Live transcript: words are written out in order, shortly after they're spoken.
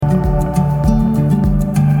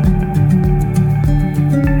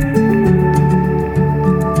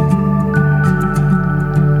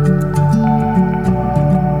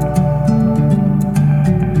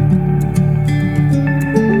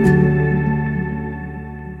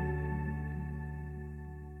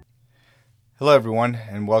Hello, everyone,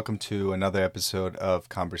 and welcome to another episode of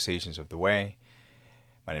Conversations of the Way.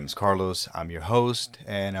 My name is Carlos. I'm your host,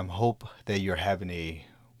 and I hope that you're having a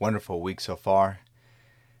wonderful week so far.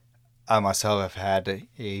 I myself have had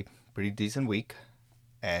a pretty decent week,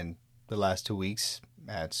 and the last 2 weeks,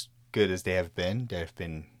 as good as they've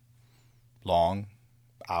been long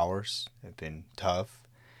hours, they've been tough.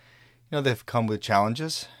 They've come with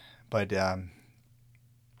challenges, but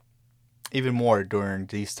even more during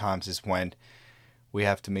these times is when we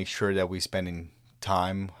have to make sure that we're spending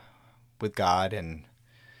time with God and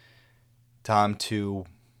time to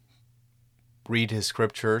read His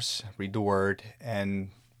scriptures, read the Word,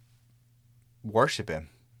 and worship Him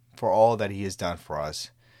for all that He has done for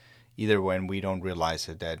us, either when we don't realize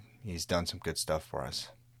it, that He's done some good stuff for us.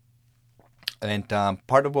 And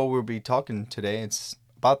part of what we'll be talking today, it's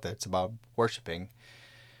about that. It's about worshiping.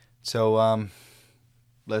 So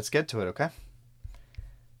let's get to it, okay?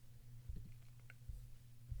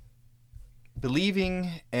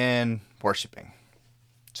 Believing and worshiping.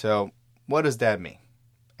 So what does that mean?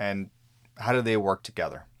 And how do they work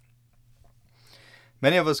together?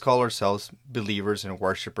 Many of us call ourselves believers and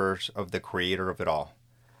worshipers of the Creator of it all.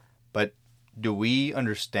 But do we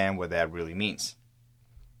understand what that really means?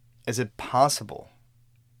 Is it possible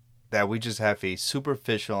that we just have a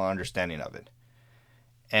superficial understanding of it,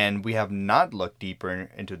 and we have not looked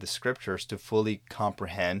deeper into the scriptures to fully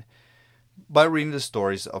comprehend by reading the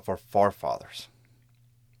stories of our forefathers?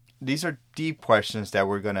 These are deep questions that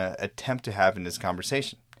we're going to attempt to have in this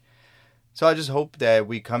conversation. So I just hope that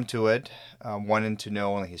we come to it wanting to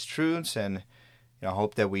know only His truths, and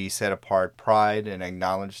hope that we set apart pride and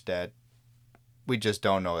acknowledge that we just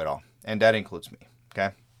don't know it all. And that includes me,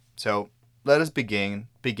 okay? So let us begin,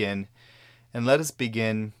 and let us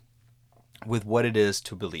begin with what it is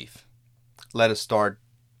to believe. Let us start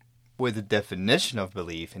with the definition of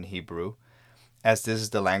belief in Hebrew, as this is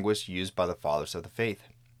the language used by the fathers of the faith.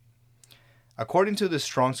 According to the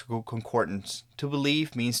Strong's Concordance, to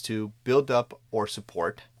believe means to build up or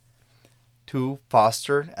support, to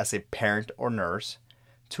foster as a parent or nurse,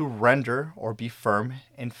 to render or be firm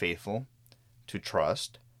and faithful, to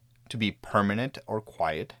trust, to be permanent or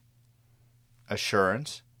quiet,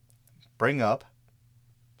 assurance, bring up,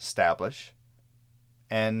 establish,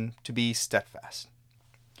 and to be steadfast.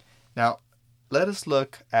 Now, let us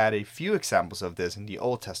look at a few examples of this in the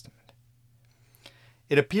Old Testament.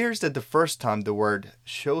 It appears that the first time the word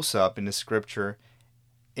shows up in the scripture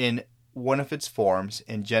in one of its forms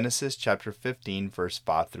in Genesis chapter 15, verse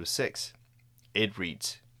 5 through 6. It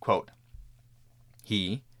reads, quote,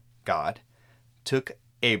 He, God, took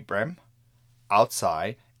Abram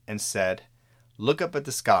outside and said, Look up at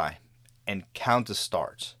the sky and count the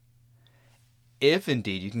stars, if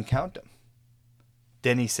indeed you can count them.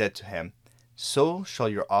 Then he said to him, So shall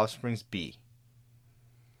your offspring be.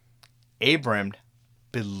 Abram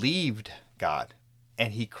believed God,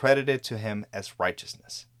 and He credited to him as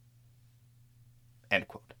righteousness. End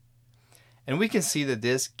quote. And we can see that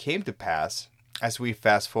this came to pass as we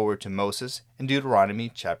fast forward to Moses in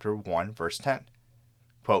Deuteronomy chapter 1, verse 10.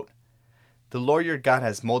 Quote, The Lord your God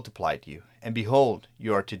has multiplied you, and behold,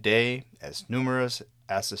 you are today as numerous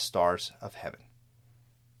as the stars of heaven.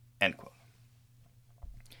 End quote.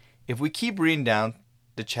 If we keep reading down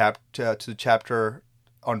to the chapter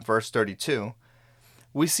on verse 32,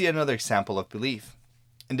 we see another example of belief.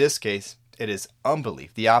 In this case, it is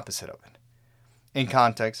unbelief, the opposite of it. In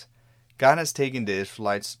context, God has taken the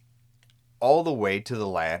Israelites all the way to the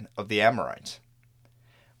land of the Amorites,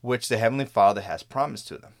 which the Heavenly Father has promised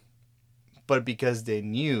to them. But because they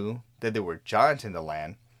knew that there were giants in the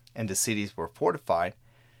land and the cities were fortified,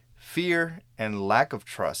 fear and lack of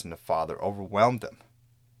trust in the Father overwhelmed them.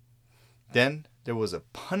 Then there was a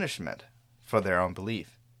punishment for their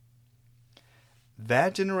unbelief.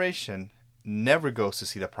 That generation never goes to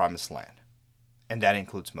see the promised land, and that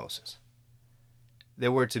includes Moses. They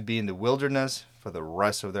were to be in the wilderness for the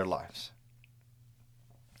rest of their lives.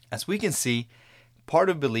 As we can see, part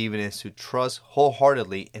of believing is to trust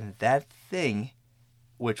wholeheartedly in that thing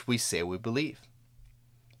which we say we believe.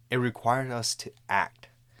 It requires us to act.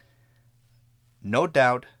 No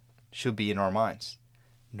doubt should be in our minds.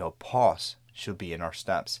 No pause should be in our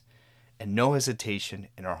steps. And no hesitation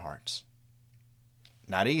in our hearts.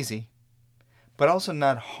 Not easy, but also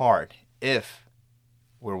not hard if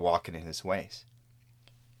we're walking in His ways.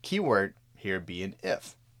 Keyword here being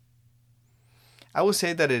if. I would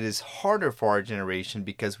say that it is harder for our generation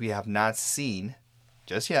because we have not seen,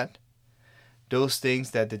 just yet, those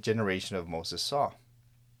things that the generation of Moses saw.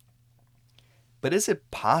 But is it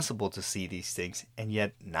possible to see these things and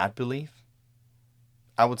yet not believe?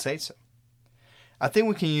 I would say so. I think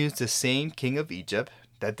we can use the same king of Egypt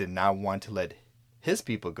that did not want to let his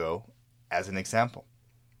people go as an example.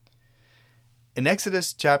 In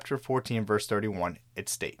Exodus chapter 14, verse 31, it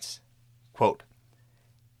states, quote,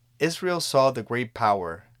 Israel saw the great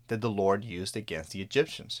power that the Lord used against the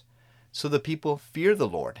Egyptians. So the people feared the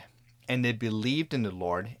Lord, and they believed in the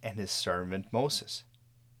Lord and his servant Moses.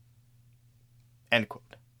 End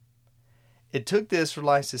quote. It took the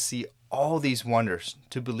Israelites to see all these wonders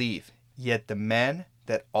to believe, yet the men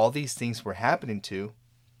that all these things were happening to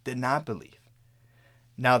did not believe.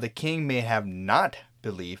 Now the king may have not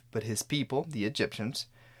believed, but his people, the Egyptians,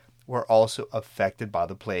 were also affected by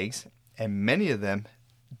the plagues, and many of them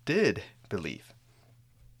did believe.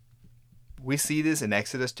 We see this in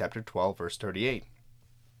Exodus chapter 12, verse 38.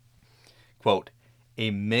 Quote, a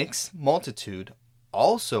mixed multitude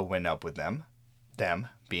also went up with them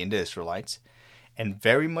being the Israelites, and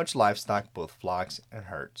very much livestock, both flocks and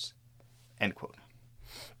herds. End quote.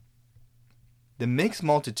 The mixed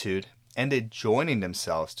multitude ended joining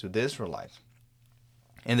themselves to the Israelites.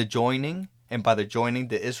 And by the joining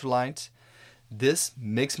the Israelites, this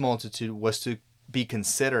mixed multitude was to be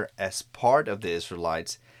considered as part of the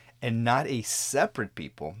Israelites and not a separate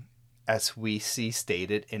people, as we see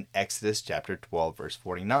stated in Exodus chapter 12, verse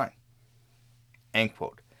 49. End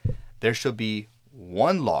quote. There shall be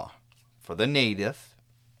one law for the native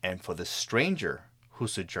and for the stranger who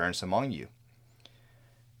sojourns among you.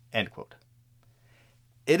 End quote.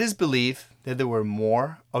 It is believed that there were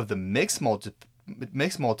more of the mixed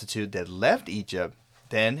multitude that left Egypt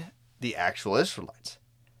than the actual Israelites.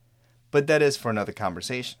 But that is for another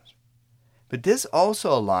conversation. But this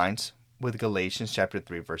also aligns with Galatians chapter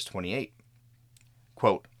 3, verse 28.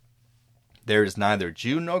 Quote, there is neither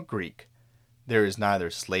Jew nor Greek, there is neither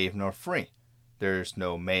slave nor free, there is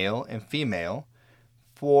no male and female,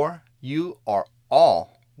 for you are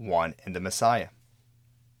all one in the Messiah.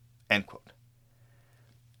 End quote.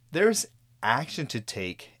 There's action to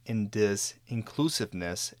take in this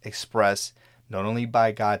inclusiveness expressed not only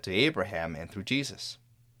by God to Abraham and through Jesus.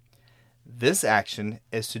 This action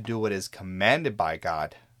is to do what is commanded by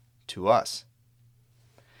God to us.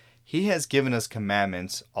 He has given us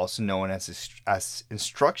commandments, also known as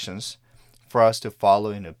instructions, for us to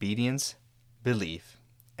follow in obedience, belief,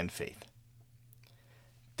 and faith.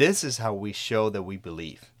 This is how we show that we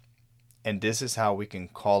believe, and this is how we can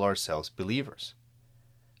call ourselves believers.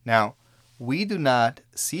 Now, we do not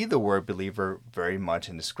see the word believer very much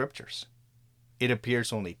in the scriptures. It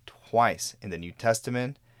appears only twice in the New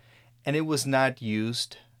Testament, and it was not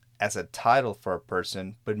used as a title for a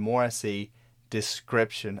person, but more as a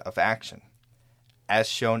description of action, as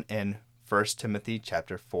shown in 1 Timothy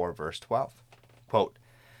chapter 4, verse 12. Quote,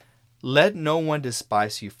 let no one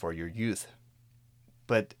despise you for your youth,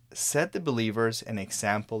 but set the believers an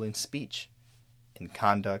example in speech, in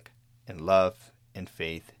conduct, in love, in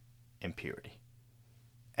faith, in purity.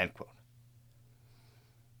 End quote.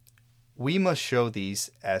 We must show these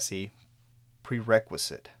as a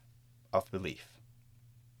prerequisite of belief.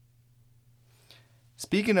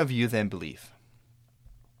 Speaking of youth and belief,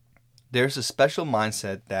 there's a special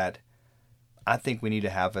mindset that I think we need to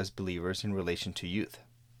have as believers in relation to youth.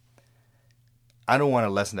 I don't want to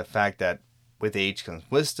lessen the fact that with age comes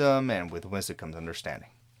wisdom, and with wisdom comes understanding.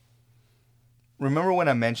 Remember when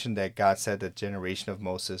I mentioned that God said the generation of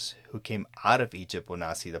Moses who came out of Egypt will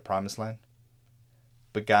not see the promised land?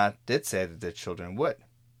 But God did say that their children would.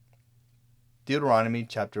 Deuteronomy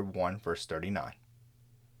chapter 1, verse 39.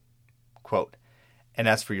 Quote, and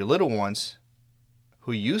as for your little ones,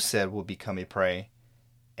 who you said will become a prey,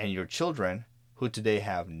 and your children, who today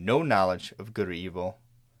have no knowledge of good or evil,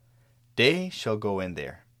 they shall go in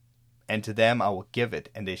there, and to them I will give it,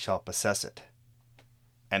 and they shall possess it.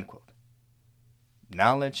 End quote.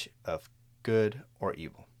 Knowledge of good or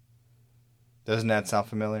evil. Doesn't that sound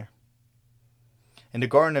familiar? In the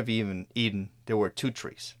Garden of Eden, there were two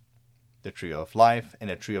trees, the tree of life and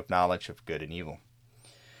the tree of knowledge of good and evil.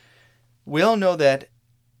 We all know that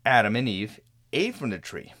Adam and Eve ate from the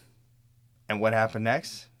tree. And what happened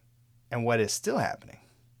next? And what is still happening?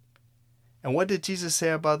 And what did Jesus say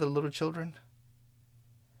about the little children?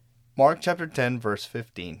 Mark chapter 10, verse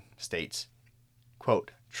 15 states, quote,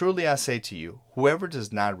 truly I say to you, whoever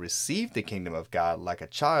does not receive the kingdom of God like a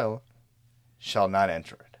child shall not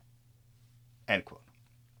enter it. End quote.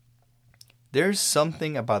 There's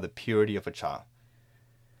something about the purity of a child.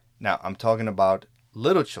 Now, I'm talking about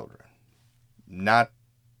little children, not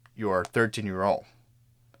your 13-year-old.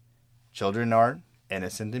 Children are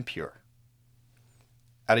innocent and pure.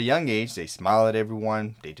 At a young age, they smile at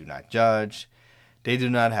everyone, they do not judge, they do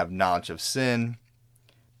not have knowledge of sin,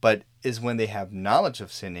 but is when they have knowledge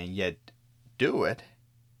of sin and yet do it,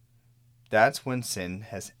 that's when sin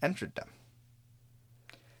has entered them.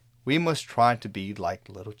 We must try to be like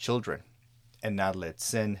little children and not let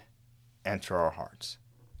sin enter our hearts.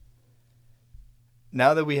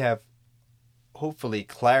 Now that we have hopefully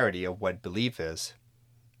clarity of what belief is,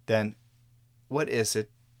 then what is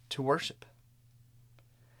it to worship?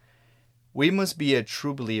 We must be a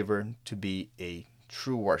true believer to be a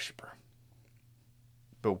true worshiper.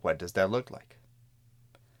 But what does that look like?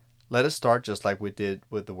 Let us start just like we did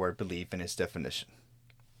with the word belief in its definition.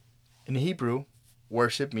 In Hebrew,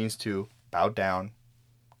 worship means to bow down,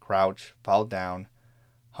 crouch, fall down,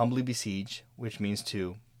 humbly beseech, which means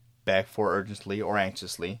to beg for urgently or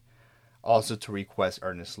anxiously, also to request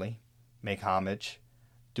earnestly, make homage,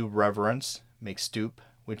 do reverence, make stoop,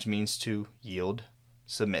 which means to yield,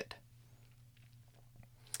 submit.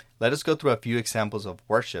 Let us go through a few examples of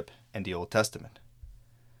worship in the Old Testament.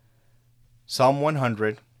 Psalm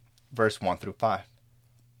 100, verse 1 through 5.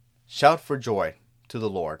 Shout for joy to the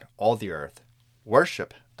Lord, all the earth.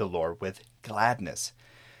 Worship the Lord with gladness.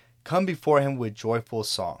 Come before him with joyful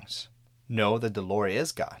songs. Know that the Lord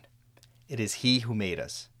is God. It is he who made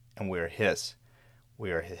us, and we are his.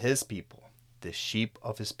 We are his people, the sheep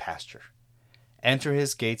of his pasture. Enter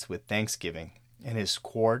his gates with thanksgiving, and his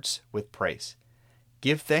courts with praise.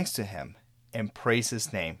 Give thanks to him, and praise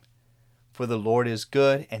his name. For the Lord is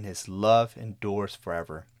good, and his love endures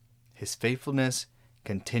forever. His faithfulness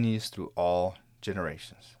continues through all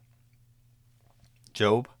generations.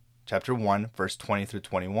 Job chapter 1, verse 20 through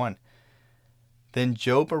 21. Then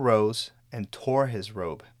Job arose and tore his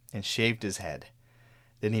robe and shaved his head.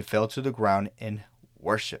 Then he fell to the ground in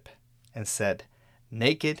worship and said,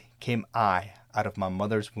 Naked came I out of my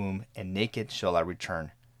mother's womb, and naked shall I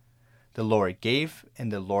return. The Lord gave,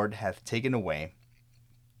 and the Lord hath taken away.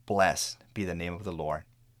 Blessed be the name of the Lord.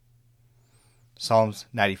 Psalms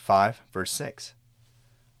 95, verse 6.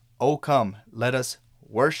 O come, let us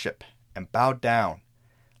worship and bow down.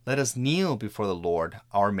 Let us kneel before the Lord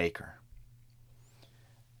our Maker.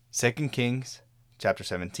 2 Kings chapter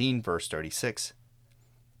 17, verse 36.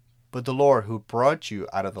 But the Lord who brought you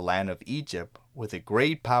out of the land of Egypt with a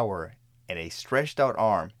great power and a stretched out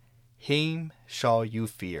arm, him shall you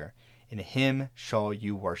fear, and him shall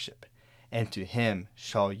you worship, and to him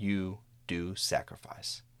shall you do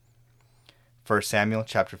sacrifice. 1 Samuel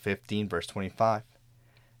chapter 15, verse 25.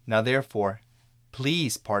 Now therefore,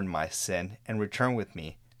 please pardon my sin and return with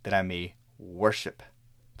me, that I may worship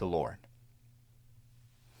the Lord.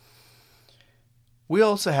 We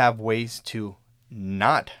also have ways to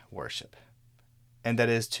not worship, and that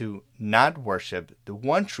is to not worship the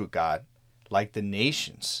one true God like the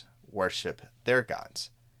nations worship their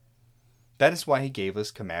gods. That is why he gave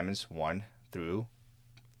us commandments 1 through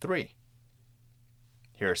 3.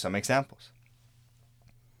 Here are some examples.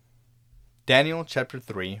 Daniel chapter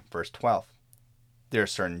 3, verse 12. There are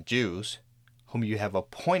certain Jews whom you have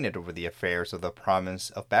appointed over the affairs of the province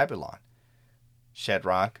of Babylon,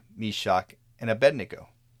 Shadrach, Meshach, and Abednego.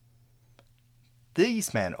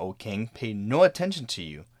 These men, O king, pay no attention to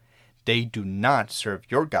you. They do not serve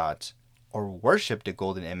your gods or worship the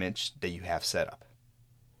golden image that you have set up.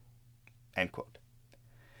 End quote.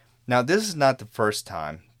 Now, this is not the first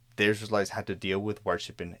time the Israelites had to deal with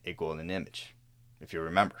worshiping a golden image, if you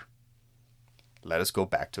remember. Let us go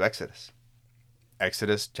back to Exodus.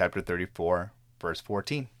 Exodus chapter 34, verse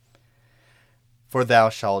 14. For thou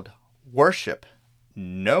shalt worship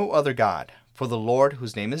no other God, for the Lord,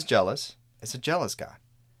 whose name is jealous, is a jealous God.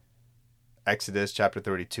 Exodus chapter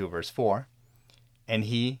 32, verse 4. And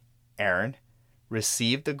he, Aaron,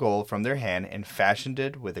 received the gold from their hand and fashioned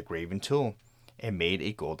it with a graven tool and made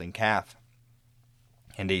a golden calf.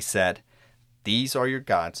 And they said, These are your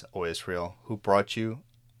gods, O Israel, who brought you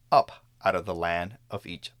up out of the land of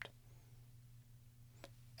Egypt.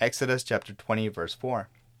 Exodus chapter 20, verse 4.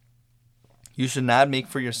 You should not make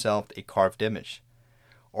for yourself a carved image,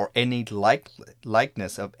 or any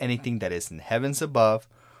likeness of anything that is in heavens above,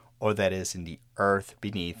 or that is in the earth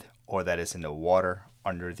beneath, or that is in the water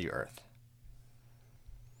under the earth.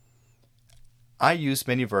 I use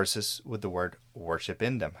many verses with the word worship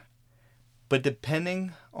in them, but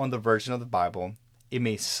depending on the version of the Bible, it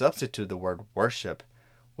may substitute the word worship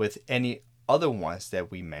with any other ones that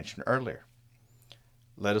we mentioned earlier.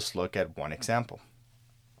 Let us look at one example.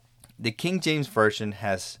 The King James Version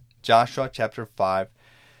has Joshua chapter 5,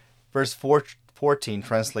 verse 14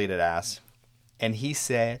 translated as, And he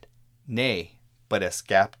said, Nay, but as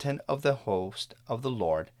captain of the host of the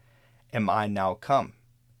Lord am I now come.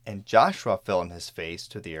 And Joshua fell on his face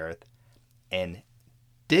to the earth, and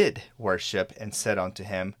did worship, and said unto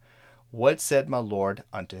him, What said my Lord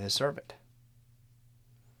unto his servant?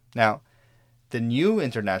 Now, The New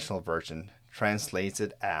International Version translates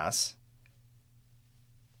it as,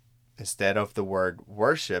 instead of the word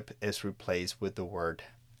worship, is replaced with the word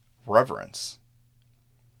reverence.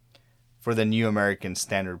 For the New American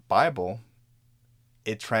Standard Bible,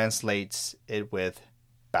 it translates it with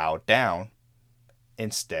bow down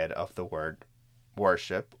instead of the word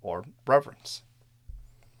worship or reverence.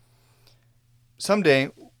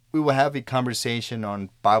 Someday, we will have a conversation on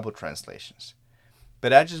Bible translations.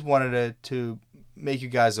 But I just wanted to make you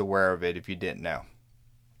guys aware of it if you didn't know.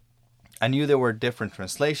 I knew there were different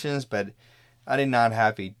translations, but I did not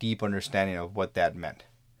have a deep understanding of what that meant.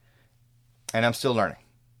 And I'm still learning.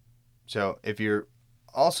 So if you're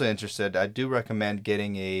also interested, I do recommend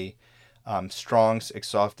getting a Strong's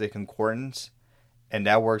Exhaustive Concordance, and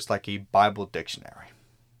that works like a Bible dictionary,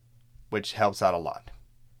 which helps out a lot.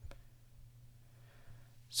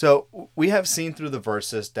 So we have seen through the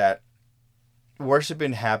verses that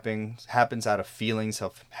worshiping happens out of feelings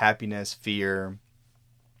of happiness, fear,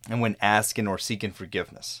 and when asking or seeking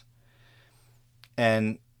forgiveness.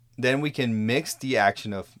 And then we can mix the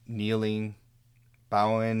action of kneeling,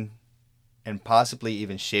 bowing, and possibly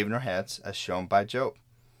even shaving our heads, as shown by Job.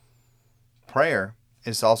 Prayer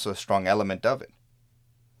is also a strong element of it.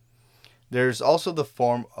 There's also the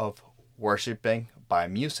form of worshiping by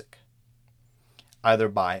music, either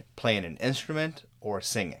by playing an instrument or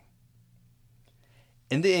singing.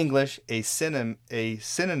 In the English, a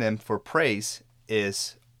synonym for praise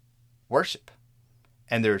is worship.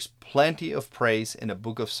 And there's plenty of praise in the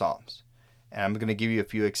book of Psalms. And I'm going to give you a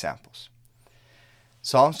few examples.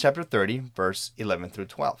 Psalms chapter 30, verse 11 through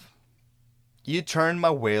 12. You turn my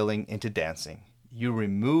wailing into dancing. You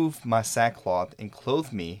remove my sackcloth and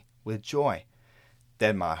clothe me with joy,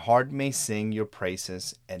 that my heart may sing your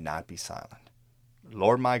praises and not be silent.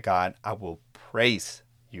 Lord my God, I will praise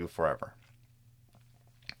you forever.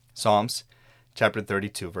 Psalms chapter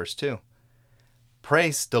 32, verse 2.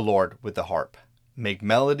 Praise the Lord with the harp. Make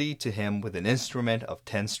melody to him with an instrument of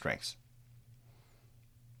 10 strings.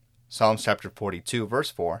 Psalms chapter 42,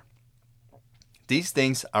 verse 4. These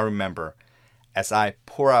things I remember as I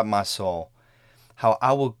pour out my soul, how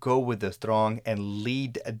I will go with the throng and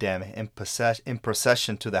lead them in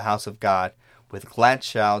procession to the house of God with glad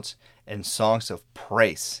shouts and songs of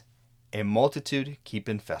praise, a multitude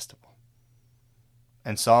keeping festival.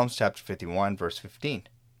 And Psalms chapter 51, verse 15.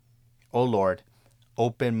 O Lord,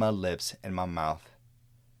 open my lips and my mouth.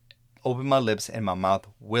 Open my lips and my mouth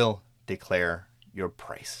will declare your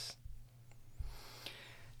praise.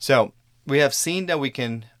 So, we have seen that we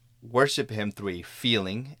can worship him through a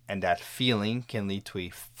feeling, and that feeling can lead to a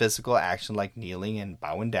physical action like kneeling and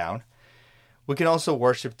bowing down. We can also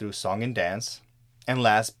worship through song and dance. And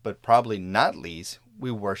last, but probably not least, we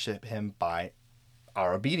worship him by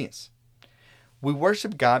our obedience. We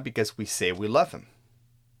worship God because we say we love him.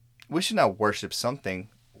 We should not worship something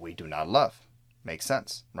we do not love. Makes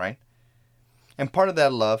sense, right? And part of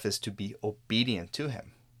that love is to be obedient to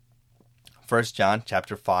him. 1 John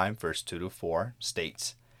chapter 5, verse 2 to 4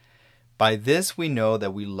 states, By this we know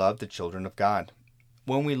that we love the children of God,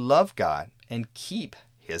 when we love God and keep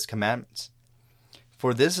his commandments.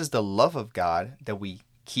 For this is the love of God, that we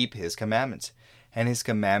keep his commandments, and his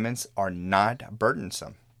commandments are not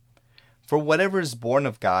burdensome. For whatever is born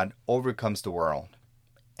of God overcomes the world.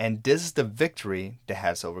 And this is the victory that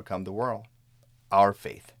has overcome the world, our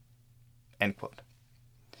faith. End quote.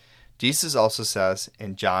 Jesus also says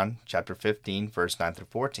in John chapter 15, verse 9 through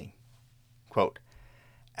 14, quote,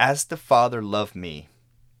 As the Father loved me,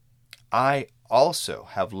 I also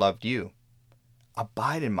have loved you.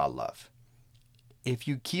 Abide in my love. If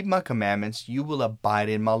you keep my commandments, you will abide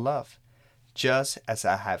in my love, just as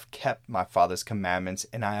I have kept my Father's commandments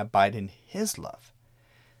and I abide in his love.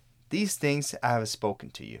 These things I have spoken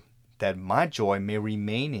to you, that my joy may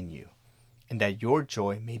remain in you, and that your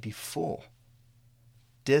joy may be full.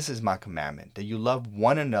 This is my commandment, that you love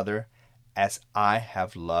one another as I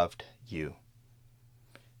have loved you.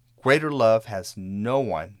 Greater love has no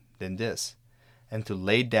one than this, and to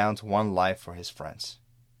lay down one's life for his friends.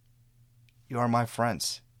 You are my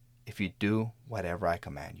friends if you do whatever I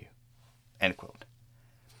command you. End quote.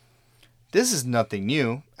 This is nothing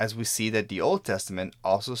new, as we see that the Old Testament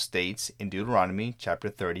also states in Deuteronomy chapter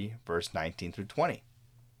 30, verse 19 through 20.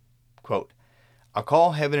 Quote, I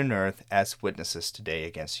call heaven and earth as witnesses today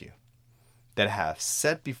against you, that I have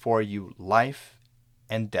set before you life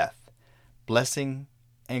and death, blessing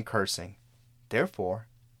and cursing. Therefore,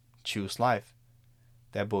 choose life,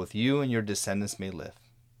 that both you and your descendants may live,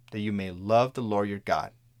 that you may love the Lord your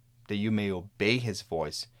God, that you may obey his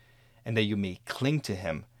voice, and that you may cling to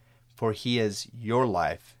him, for he is your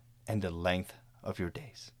life and the length of your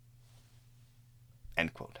days.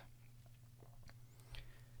 End quote.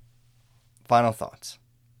 Final thoughts.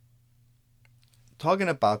 Talking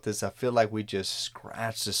about this, I feel like we just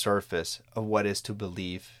scratched the surface of what is to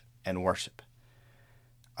believe and worship.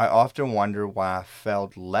 I often wonder why I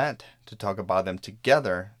felt led to talk about them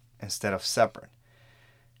together instead of separate.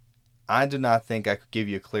 I do not think I could give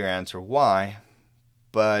you a clear answer why,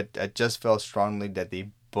 but I just felt strongly that they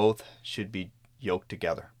both should be yoked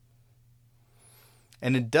together.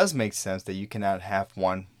 And it does make sense that you cannot have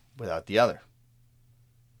one without the other.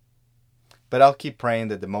 But I'll keep praying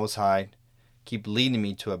that the Most High keep leading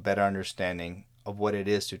me to a better understanding of what it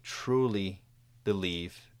is to truly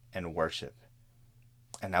believe and worship.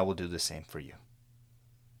 And I will do the same for you.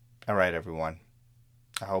 All right, everyone.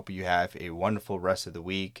 I hope you have a wonderful rest of the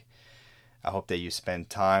week. I hope that you spend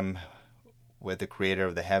time with the Creator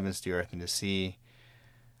of the heavens, the earth, and the sea.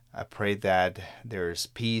 I pray that there is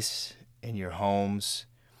peace in your homes,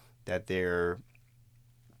 that there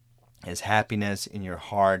is happiness in your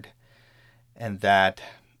heart, and that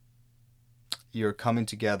you're coming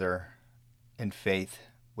together in faith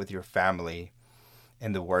with your family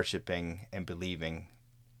in the worshiping and believing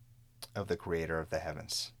of the Creator of the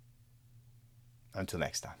heavens. Until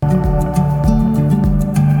next time.